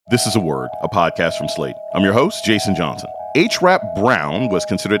This is A Word, a podcast from Slate. I'm your host, Jason Johnson. H. Rap Brown was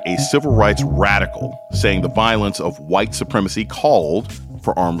considered a civil rights radical, saying the violence of white supremacy called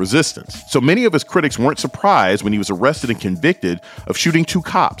for armed resistance. So many of his critics weren't surprised when he was arrested and convicted of shooting two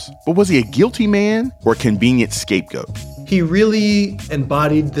cops. But was he a guilty man or a convenient scapegoat? He really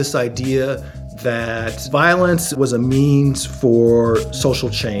embodied this idea that violence was a means for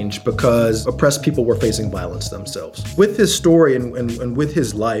social change because oppressed people were facing violence themselves. With his story and with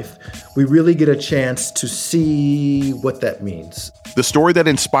his life, we really get a chance to see what that means. The story that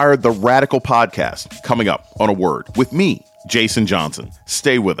inspired the Radical podcast, coming up on A Word with me, Jason Johnson.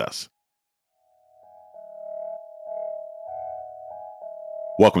 Stay with us.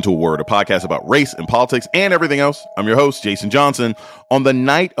 Welcome to A Word, a podcast about race and politics and everything else. I'm your host, Jason Johnson. On the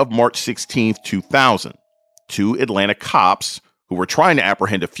night of March 16th, 2000, two Atlanta cops who were trying to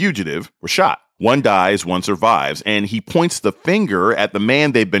apprehend a fugitive were shot. One dies, one survives, and he points the finger at the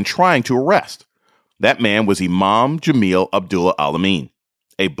man they've been trying to arrest. That man was Imam Jamil Abdullah Al-Amin,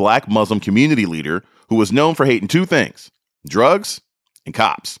 a black Muslim community leader who was known for hating two things: drugs and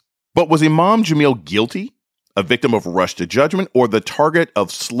cops. But was Imam Jamil guilty? A victim of rush to judgment, or the target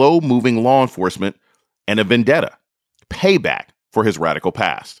of slow-moving law enforcement and a vendetta, payback for his radical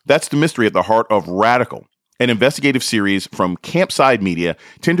past? That's the mystery at the heart of Radical, an investigative series from Campside Media,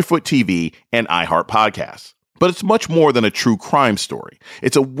 Tenderfoot TV, and iHeart Podcasts. But it's much more than a true crime story.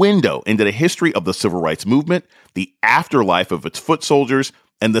 It's a window into the history of the civil rights movement, the afterlife of its foot soldiers,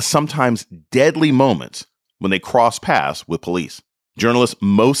 and the sometimes deadly moments when they cross paths with police. Journalist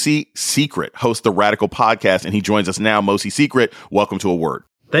Mosi Secret hosts the Radical podcast, and he joins us now. Mosi Secret, welcome to A Word.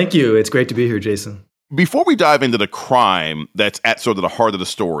 Thank you. It's great to be here, Jason. Before we dive into the crime that's at sort of the heart of the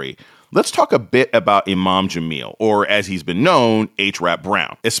story, let's talk a bit about Imam Jamil, or as he's been known, H. Rap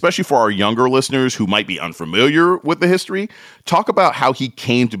Brown. Especially for our younger listeners who might be unfamiliar with the history, talk about how he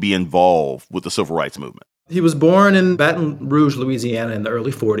came to be involved with the civil rights movement. He was born in Baton Rouge, Louisiana in the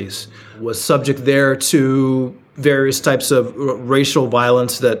early 40s, was subject there to various types of racial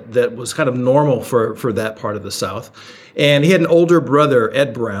violence that was kind of normal for that part of the South. And he had an older brother,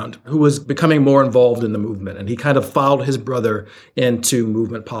 Ed Brown, who was becoming more involved in the movement. And he kind of followed his brother into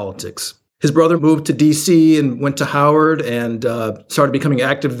movement politics. His brother moved to D.C. and went to Howard and started becoming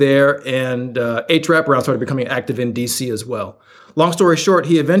active there. And H. Rap Brown started becoming active in D.C. as well. Long story short,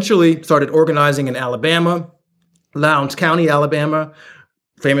 he eventually started organizing in Alabama, Lowndes County, Alabama,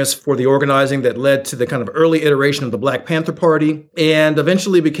 famous for the organizing that led to the kind of early iteration of the Black Panther Party, and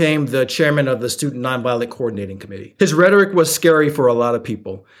eventually became the chairman of the Student Nonviolent Coordinating Committee. His rhetoric was scary for a lot of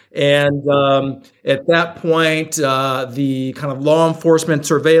people. And at that point, the kind of law enforcement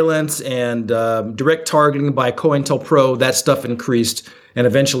surveillance and direct targeting by COINTELPRO, that stuff increased, and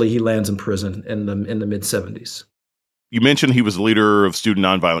eventually he lands in prison in the mid-70s. You mentioned he was the leader of Student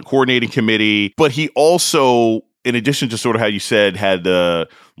Nonviolent Coordinating Committee, but he also, in addition to sort of how you said, had the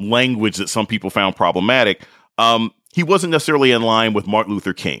language that some people found problematic, he wasn't necessarily in line with Martin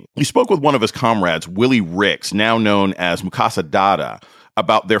Luther King. He spoke with one of his comrades, Willie Ricks, now known as Mukasa Dada,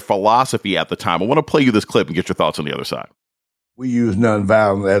 about their philosophy at the time. I want to play you this clip and get your thoughts on the other side. We use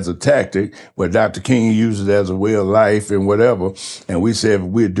nonviolence as a tactic, but Dr. King uses it as a way of life and whatever. And we said, if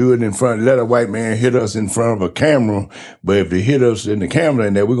we do it in front, let a white man hit us in front of a camera, but if they hit us in the camera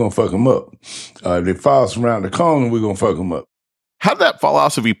in there, we're going to fuck them up. If they follow us around the corner, we're going to fuck them up. How did that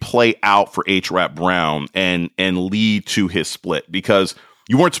philosophy play out for H. Rap Brown and lead to his split? Because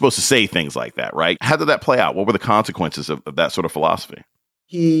you weren't supposed to say things like that, right? How did that play out? What were the consequences of that sort of philosophy?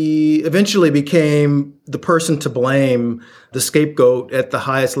 He eventually became the person to blame, the scapegoat at the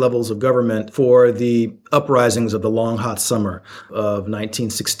highest levels of government for the uprisings of the long, hot summer of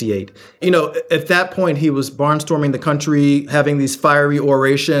 1968. You know, at that point, he was barnstorming the country, having these fiery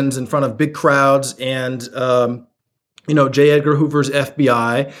orations in front of big crowds, and J. Edgar Hoover's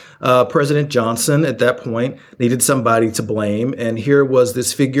FBI, President Johnson at that point needed somebody to blame. And here was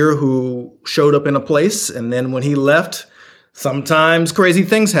this figure who showed up in a place, and then when he left, sometimes crazy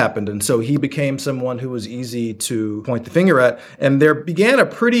things happened. And so he became someone who was easy to point the finger at. And there began a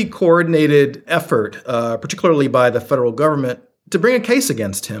pretty coordinated effort, particularly by the federal government, to bring a case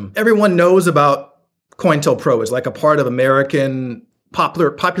against him. Everyone knows about COINTELPRO. It's like a part of American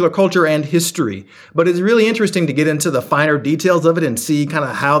popular culture and history. But it's really interesting to get into the finer details of it and see kind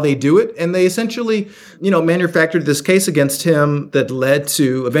of how they do it. And they essentially, manufactured this case against him that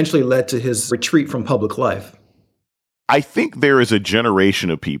eventually led to his retreat from public life. I think there is a generation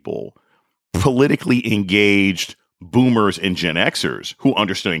of people politically engaged boomers and Gen Xers who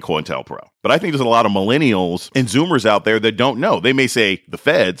understand COINTELPRO. But I think there's a lot of millennials and Zoomers out there that don't know. They may say the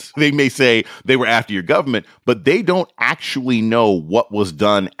feds, they may say they were after your government, but they don't actually know what was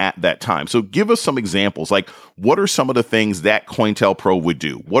done at that time. So give us some examples. Like, what are some of the things that COINTELPRO would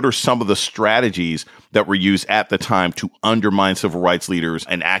do? What are some of the strategies that were used at the time to undermine civil rights leaders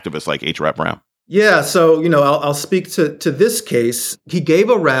and activists like H. Rap Brown? Yeah, so, I'll speak to this case. He gave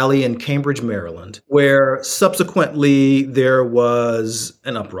a rally in Cambridge, Maryland, where subsequently there was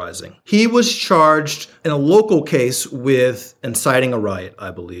an uprising. He was charged in a local case with inciting a riot,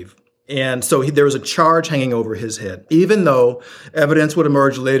 I believe. And so there was a charge hanging over his head, even though evidence would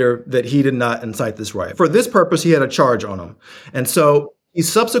emerge later that he did not incite this riot. For this purpose, he had a charge on him. And so he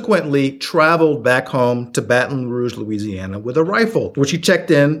subsequently traveled back home to Baton Rouge, Louisiana with a rifle, which he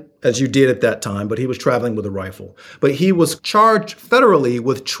checked in, as you did at that time, but he was traveling with a rifle. But he was charged federally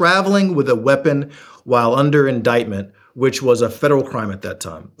with traveling with a weapon while under indictment, which was a federal crime at that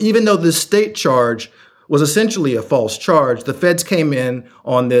time. Even though the state charge was essentially a false charge, the feds came in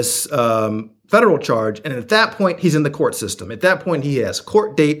on this federal charge. And at that point, he's in the court system. At that point, he has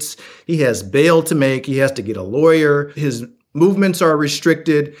court dates. He has bail to make. He has to get a lawyer. His movements are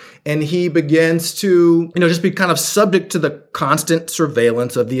restricted, and he begins to, just be kind of subject to the constant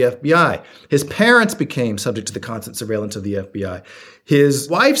surveillance of the FBI. His parents became subject to the constant surveillance of the FBI. His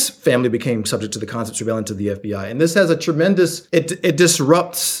wife's family became subject to the constant surveillance of the FBI. And this has a tremendous, it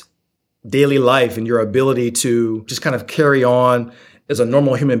disrupts daily life and your ability to just kind of carry on as a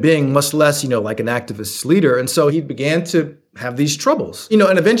normal human being, much less, like an activist leader. And so he began to have these troubles,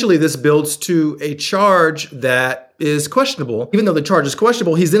 and eventually this builds to a charge that is questionable. Even though the charge is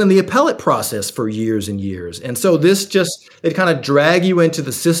questionable, he's then in the appellate process for years and years. And so it kind of drag you into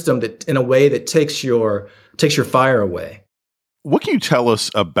the system that in a way that takes your fire away. What can you tell us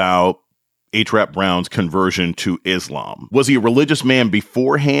about H. Rap Brown's conversion to Islam? Was he a religious man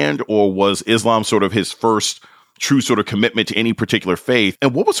beforehand, or was Islam sort of his first true sort of commitment to any particular faith?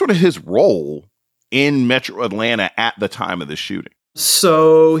 And what was sort of his role in Metro Atlanta at the time of the shooting?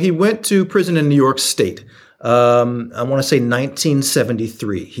 So he went to prison in New York State. I want to say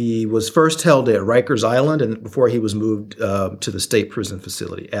 1973. He was first held at Rikers Island, and before he was moved to the state prison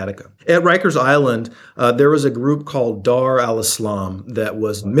facility, Attica. At Rikers Island, there was a group called Dar al-Islam that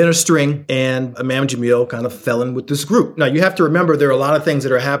was ministering, and Imam Jamil kind of fell in with this group. Now, you have to remember there are a lot of things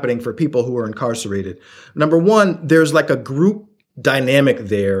that are happening for people who are incarcerated. Number one, there's like a group dynamic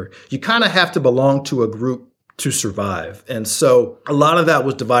there. You kind of have to belong to a group to survive. And so a lot of that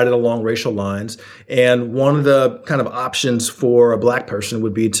was divided along racial lines. And one of the kind of options for a Black person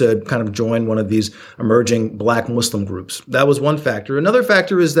would be to kind of join one of these emerging Black Muslim groups. That was one factor. Another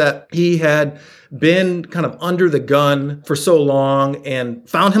factor is that he had been kind of under the gun for so long and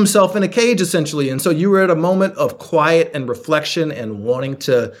found himself in a cage, essentially. And so you were at a moment of quiet and reflection and wanting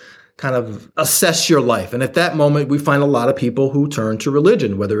to kind of assess your life. And at that moment, we find a lot of people who turn to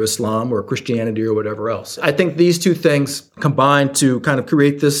religion, whether Islam or Christianity or whatever else. I think these two things combined to kind of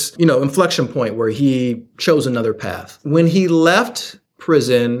create this, inflection point where he chose another path. When he left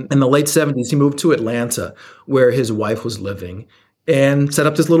prison in the late 70s, he moved to Atlanta, where his wife was living, and set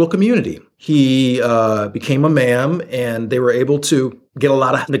up this little community. He became a imam, and they were able to get a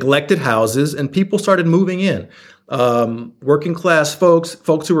lot of neglected houses, and people started moving in. Working class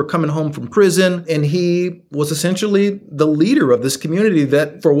folks who were coming home from prison. And he was essentially the leader of this community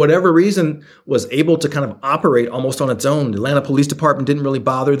that, for whatever reason, was able to kind of operate almost on its own. The Atlanta Police Department didn't really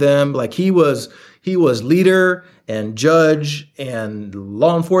bother them. Like he was leader and judge and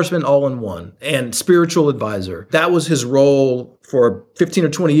law enforcement all in one, and spiritual advisor. That was his role for 15 or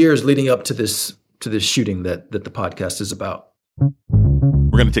 20 years leading up to this shooting that the podcast is about.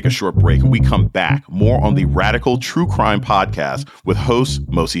 We're going to take a short break. When we come back, more on the Radical True Crime Podcast with host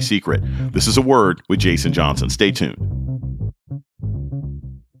Mosi Secret. This is A Word with Jason Johnson. Stay tuned.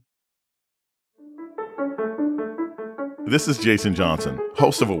 This is Jason Johnson,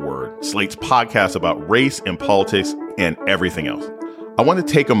 host of A Word, Slate's podcast about race and politics and everything else. I want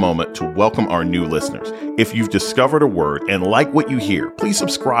to take a moment to welcome our new listeners. If you've discovered A Word and like what you hear, please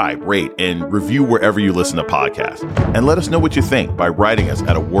subscribe, rate, and review wherever you listen to podcasts. And let us know what you think by writing us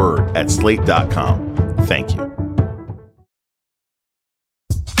at aword@slate.com. Thank you.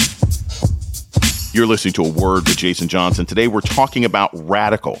 You're listening to A Word with Jason Johnson. Today, we're talking about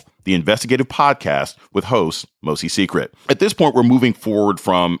Radical, the investigative podcast with host Mosi Secret. At this point, we're moving forward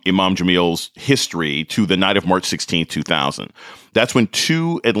from Imam Jamil's history to the night of March 16, 2000. That's when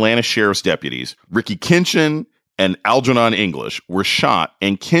two Atlanta sheriff's deputies, Ricky Kenshin and Algernon English, were shot,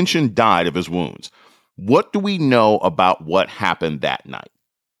 and Kenshin died of his wounds. What do we know about what happened that night?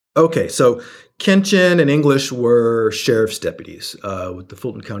 Okay, so Kinchin and English were sheriff's deputies with the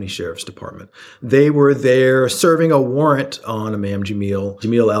Fulton County Sheriff's Department. They were there serving a warrant on Imam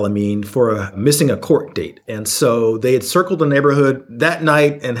Jamil Al-Amin, for missing a court date. And so they had circled the neighborhood that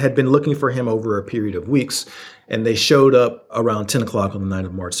night and had been looking for him over a period of weeks. And they showed up around 10 o'clock on the night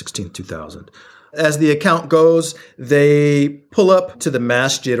of March 16th, 2000. As the account goes, they pull up to the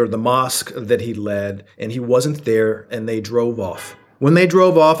masjid or the mosque that he led, and he wasn't there, and they drove off. When they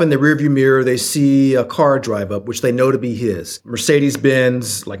drove off in the rearview mirror, they see a car drive up, which they know to be his.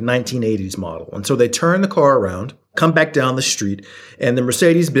 Mercedes-Benz, like 1980s model. And so they turn the car around, come back down the street, and the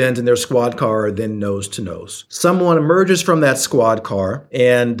Mercedes-Benz and their squad car are then nose to nose. Someone emerges from that squad car,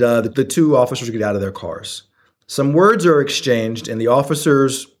 and the two officers get out of their cars. Some words are exchanged, and the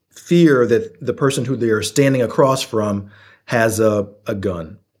officers fear that the person who they are standing across from has a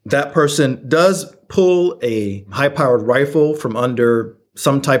gun. That person does pull a high-powered rifle from under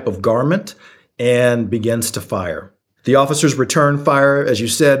some type of garment and begins to fire. The officers return fire. As you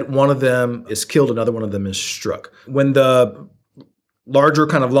said, one of them is killed, another one of them is struck. When the larger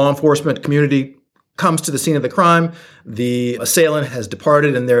kind of law enforcement community comes to the scene of the crime, the assailant has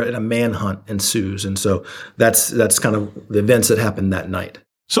departed and a manhunt ensues. And so that's kind of the events that happened that night.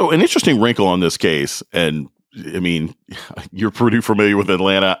 So an interesting wrinkle on this case, and I mean, you're pretty familiar with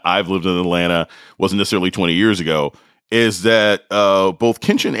Atlanta. I've lived in Atlanta, wasn't necessarily 20 years ago, is that both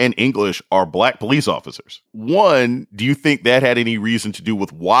Kinchin and English are black police officers. One, do you think that had any reason to do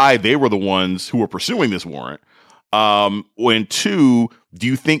with why they were the ones who were pursuing this warrant? And two, do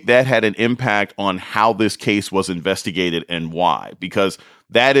you think that had an impact on how this case was investigated and why? Because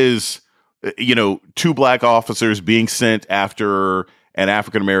that is, two black officers being sent after an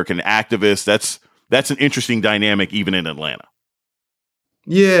African-American activist. That's an interesting dynamic even in Atlanta.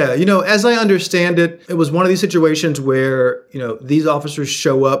 Yeah, as I understand it, it was one of these situations where, these officers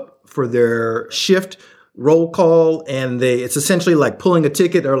show up for their shift, roll call, and it's essentially like pulling a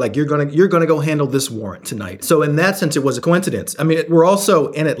ticket, or like you're gonna go handle this warrant tonight. So in that sense, it was a coincidence. I mean, we're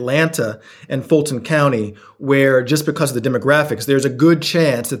also in Atlanta and Fulton County, where just because of the demographics, there's a good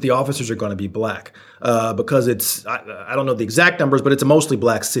chance that the officers are going to be black, because I don't know the exact numbers, but it's a mostly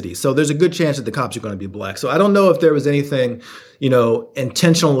black city. So there's a good chance that the cops are going to be black. So I don't know if there was anything,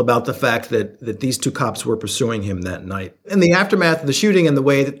 intentional about the fact that these two cops were pursuing him that night. In the aftermath of the shooting and the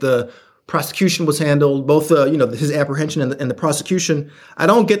way that the prosecution was handled, both his apprehension and the prosecution, I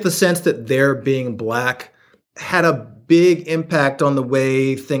don't get the sense that their being black had a big impact on the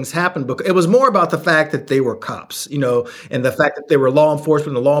way things happened. Because it was more about the fact that they were cops, and the fact that they were law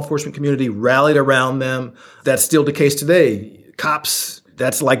enforcement. The law enforcement community rallied around them. That's still the case today. Cops,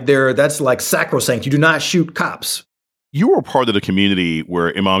 that's like sacrosanct. You do not shoot cops. You were part of the community where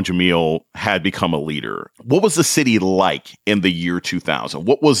Imam Jamil had become a leader. What was the city like in the year 2000?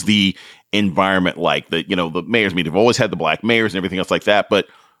 What was the environment like? The mayor's meeting, they've always had the black mayors and everything else like that. But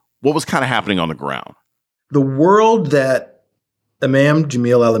what was kind of happening on the ground? The world that Imam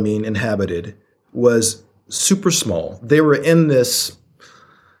Jamil Al-Amin inhabited was super small. They were in this,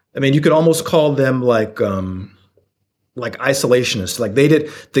 you could almost call them like isolationists. Like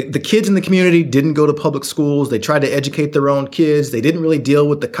the kids in the community didn't go to public schools. They tried to educate their own kids. They didn't really deal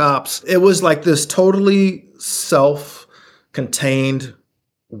with the cops. It was like this totally self-contained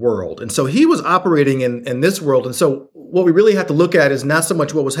world. And so he was operating in this world. And so what we really have to look at is not so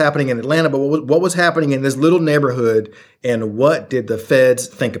much what was happening in Atlanta, but what was happening in this little neighborhood, and what did the feds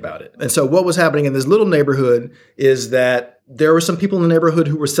think about it? And so what was happening in this little neighborhood is that there were some people in the neighborhood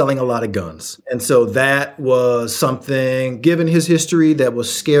who were selling a lot of guns. And so that was something, given his history, that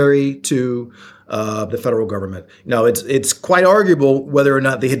was scary to the federal government. Now, it's quite arguable whether or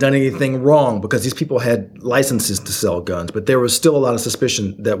not they had done anything wrong, because these people had licenses to sell guns, but there was still a lot of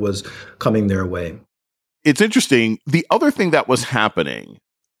suspicion that was coming their way. It's interesting. The other thing that was happening,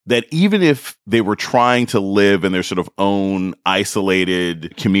 that even if they were trying to live in their sort of own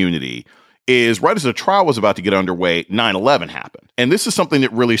isolated community, is right as the trial was about to get underway, 9/11 happened. And this is something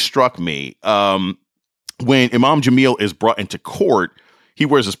that really struck me. When Imam Jamil is brought into court, he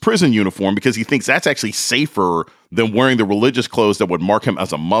wears his prison uniform because he thinks that's actually safer than wearing the religious clothes that would mark him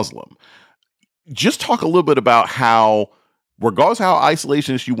as a Muslim. Just talk a little bit about how, regardless of how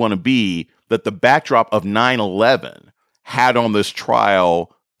isolationist you want to be, that the backdrop of 9/11 had on this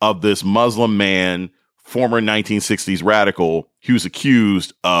trial of this Muslim man, former 1960s radical, who's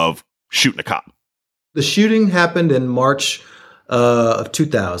accused of shooting a cop. The shooting happened in March of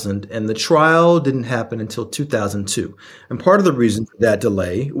 2000, and the trial didn't happen until 2002. And part of the reason for that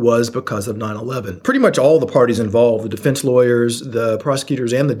delay was because of 9/11. Pretty much all the parties involved, the defense lawyers, the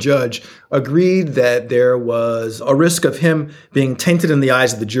prosecutors, and the judge, agreed that there was a risk of him being tainted in the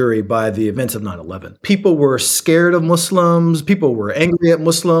eyes of the jury by the events of 9/11. People were scared of Muslims. People were angry at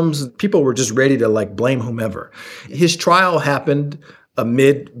Muslims. People were just ready to blame whomever. His trial happened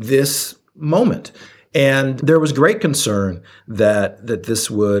amid this moment. And there was great concern that this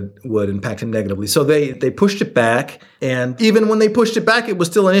would impact him negatively. So they pushed it back. And even when they pushed it back, it was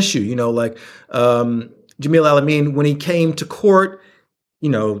still an issue. Jamil Al-Amin, when he came to court,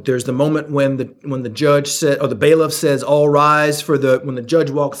 there's the moment when the judge said, or the bailiff says, all rise when the judge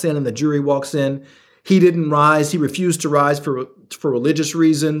walks in and the jury walks in. He didn't rise. He refused to rise for religious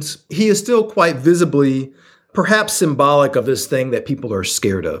reasons. He is still quite visibly perhaps symbolic of this thing that people are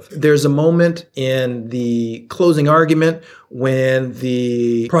scared of. There's a moment in the closing argument when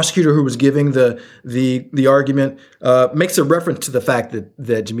the prosecutor who was giving the argument makes a reference to the fact that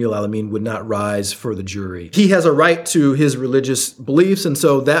Jamil Al-Amin would not rise for the jury. He has a right to his religious beliefs, and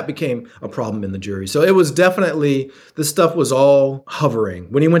so that became a problem in the jury. So it was definitely, this stuff was all hovering.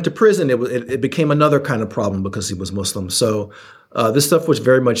 When he went to prison, it became another kind of problem because he was Muslim. So this stuff was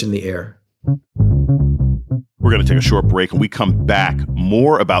very much in the air. We're going to take a short break. When we come back,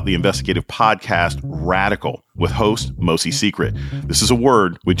 more about the investigative podcast Radical with host Mosi Secret. This is A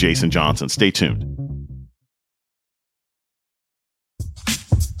Word with Jason Johnson. Stay tuned.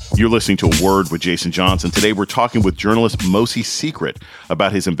 You're listening to A Word with Jason Johnson. Today, we're talking with journalist Mosi Secret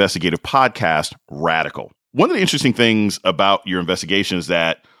about his investigative podcast Radical. One of the interesting things about your investigation is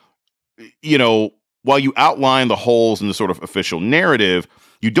that, while you outline the holes in the sort of official narrative,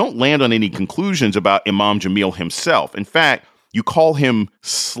 you don't land on any conclusions about Imam Jamil himself. In fact, you call him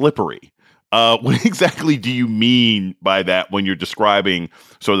slippery. What exactly do you mean by that when you're describing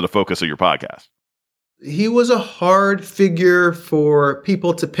sort of the focus of your podcast? He was a hard figure for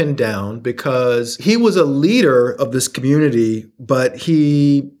people to pin down because he was a leader of this community, but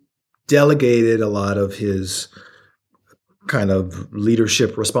he delegated a lot of his kind of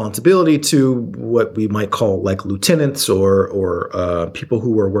leadership responsibility to what we might call lieutenants or people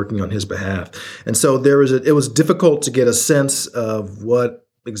who were working on his behalf. And so it was difficult to get a sense of what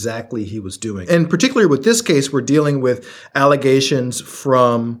exactly he was doing. And particularly with this case, we're dealing with allegations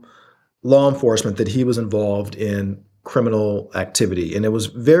from law enforcement that he was involved in criminal activity. And it was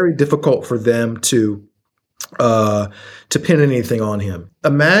very difficult for them to pin anything on him.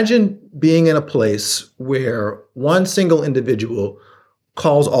 Imagine being in a place where one single individual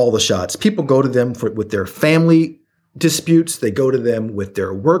calls all the shots. People go to them with their family disputes. They go to them with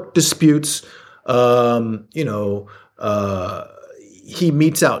their work disputes. He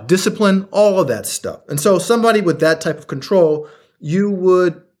metes out discipline, all of that stuff. And so somebody with that type of control, you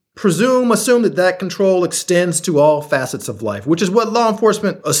would assume that control extends to all facets of life, which is what law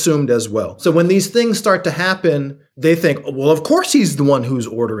enforcement assumed as well. So when these things start to happen, they think, well, of course he's the one who's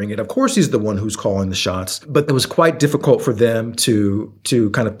ordering it. Of course he's the one who's calling the shots. But it was quite difficult for them to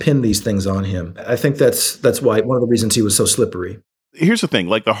kind of pin these things on him. I think that's why one of the reasons he was so slippery. Here's the thing,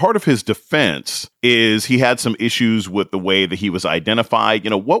 the heart of his defense is he had some issues with the way that he was identified.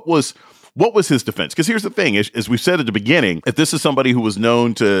 What was his defense? Because here's the thing, as we said at the beginning, if this is somebody who was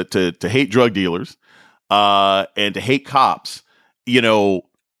known to hate drug dealers and to hate cops, and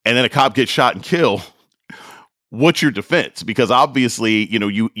then a cop gets shot and killed, what's your defense? Because obviously,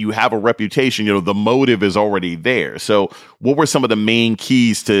 you have a reputation, the motive is already there. So what were some of the main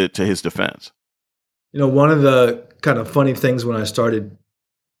keys to his defense? One of the kind of funny things when I started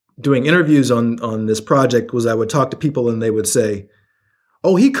doing interviews on this project was I would talk to people and they would say,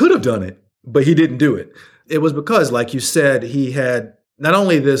 oh, he could have done it, but he didn't do it. It was because, like you said, he had not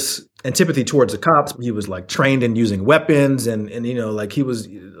only this antipathy towards the cops, he was trained in using weapons and he was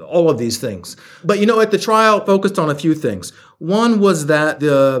all of these things. But, at the trial focused on a few things. One was that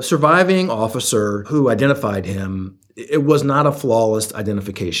the surviving officer who identified him, it was not a flawless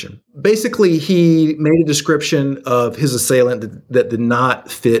identification. Basically, he made a description of his assailant that did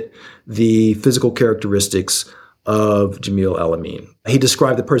not fit the physical characteristics of Jamil Al-Amin. He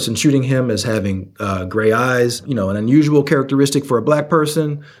described the person shooting him as having gray eyes, an unusual characteristic for a black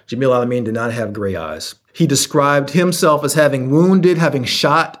person. Jamil Al-Amin did not have gray eyes. He described himself as having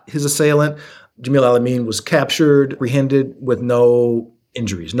shot his assailant. Jamil Al-Amin was captured, apprehended with no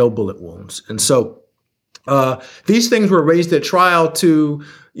injuries, no bullet wounds. And so these things were raised at trial to,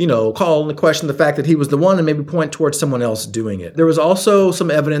 call into question the fact that he was the one and maybe point towards someone else doing it. There was also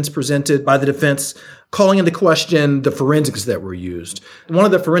some evidence presented by the defense calling into question the forensics that were used. One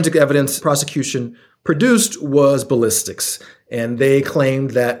of the forensic evidence prosecution produced was ballistics. And they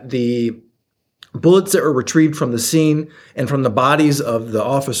claimed that the bullets that were retrieved from the scene and from the bodies of the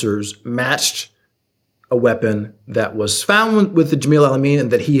officers matched a weapon that was found with the Jamil Al-Amin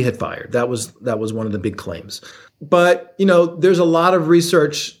and that he had fired. That was one of the big claims. But, there's a lot of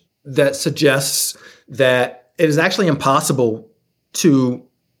research that suggests that it is actually impossible to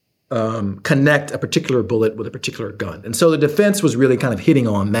connect a particular bullet with a particular gun. And so the defense was really kind of hitting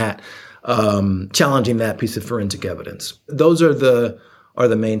on that, challenging that piece of forensic evidence. Those are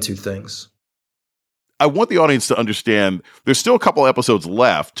the main two things. I want the audience to understand there's still a couple episodes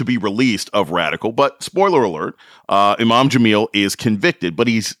left to be released of Radical, but spoiler alert, Imam Jamil is convicted, but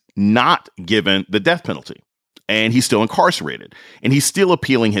he's not given the death penalty, and he's still incarcerated, and he's still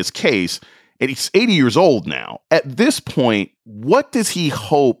appealing his case, and he's 80 years old now. At this point, what does he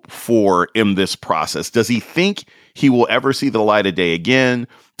hope for in this process? Does he think he will ever see the light of day again?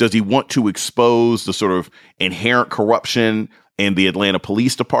 Does he want to expose the sort of inherent corruption in the Atlanta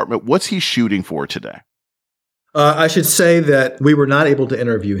Police Department? What's he shooting for today? I should say that we were not able to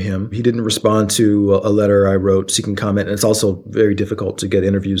interview him. He didn't respond to a letter I wrote seeking comment, and it's also very difficult to get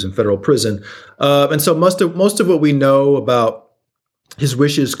interviews in federal prison. And so most of what we know about his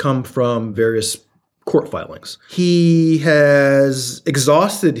wishes come from various court filings. He has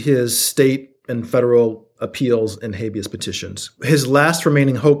exhausted his state and federal appeals and habeas petitions. His last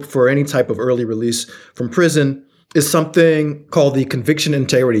remaining hope for any type of early release from prison is something called the Conviction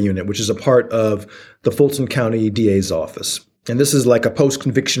Integrity Unit, which is a part of the Fulton County DA's office. And this is like a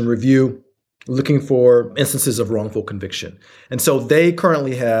post-conviction review looking for instances of wrongful conviction. And so they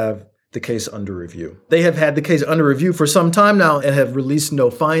currently have the case under review. They have had the case under review for some time now and have released no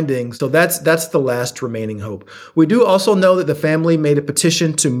findings. So that's the last remaining hope. We do also know that the family made a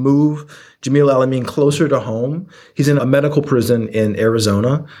petition to move Jamil Al-Amin closer to home. He's in a medical prison in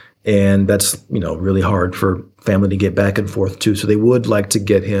Arizona, and that's, really hard for family to get back and forth to. So they would like to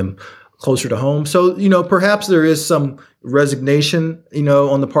get him closer to home. So, perhaps there is some resignation,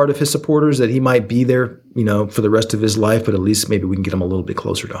 on the part of his supporters that he might be there, for the rest of his life, but at least maybe we can get him a little bit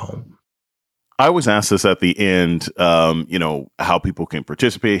closer to home. I always ask this at the end, how people can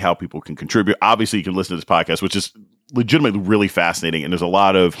participate, how people can contribute. Obviously, you can listen to this podcast, which is legitimately really fascinating. And there's a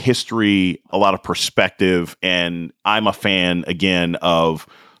lot of history, a lot of perspective. And I'm a fan, again, of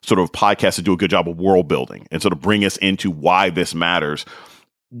sort of podcasts that do a good job of world building and sort of bring us into why this matters.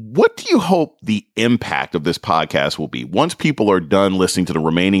 What do you hope the impact of this podcast will be? Once people are done listening to the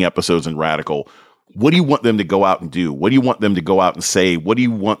remaining episodes in Radical, what do you want them to go out and do? What do you want them to go out and say? What do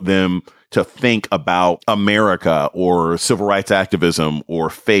you want them to think about America or civil rights activism or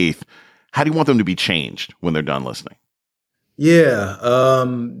faith? How do you want them to be changed when they're done listening? Yeah,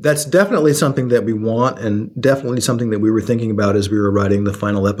 that's definitely something that we want, and definitely something that we were thinking about as we were writing the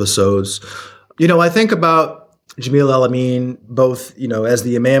final episodes. I think about Jamil Al-Amin, both, as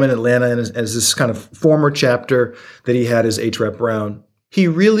the imam in Atlanta and as this kind of former chapter that he had as H. Rep. Brown. He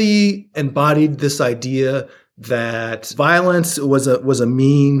really embodied this idea that violence was a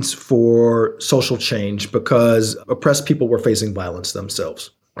means for social change because oppressed people were facing violence themselves.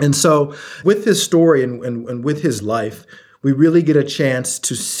 And so with his story and with his life, we really get a chance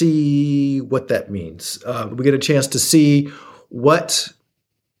to see what that means. We get a chance to see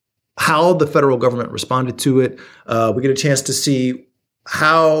how the federal government responded to it. We get a chance to see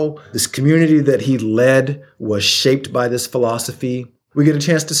how this community that he led was shaped by this philosophy. We get a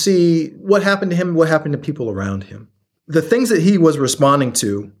chance to see what happened to him, what happened to people around him. The things that he was responding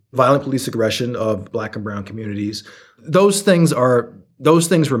to, violent police aggression of Black and brown communities, those things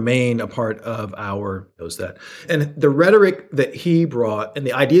remain a part of and the rhetoric that he brought and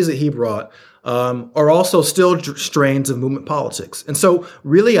the ideas that he brought are also still strains of movement politics. And so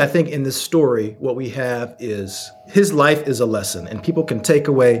really, I think in this story, what we have is his life is a lesson, and people can take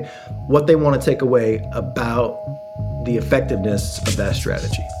away what they want to take away about the effectiveness of that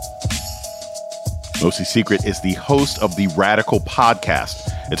strategy. Mosi Secret is the host of the Radical Podcast.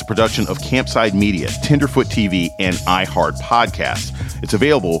 It's a production of Campside Media, Tenderfoot TV, and iHeart Podcasts. It's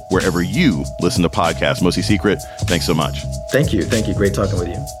available wherever you listen to podcasts. Mosi Secret, thanks so much. Thank you. Great talking with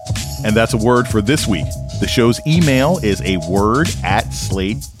you. And that's a word for this week. The show's email is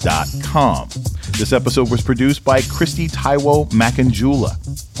aword@slate.com. This episode was produced by Christy Taiwo Makanjula.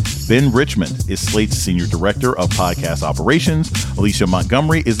 Ben Richmond is Slate's Senior Director of Podcast Operations. Alicia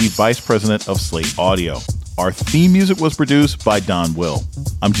Montgomery is the Vice President of Slate Audio. Our theme music was produced by Don Will.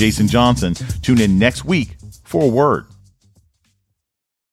 I'm Jason Johnson. Tune in next week for A Word.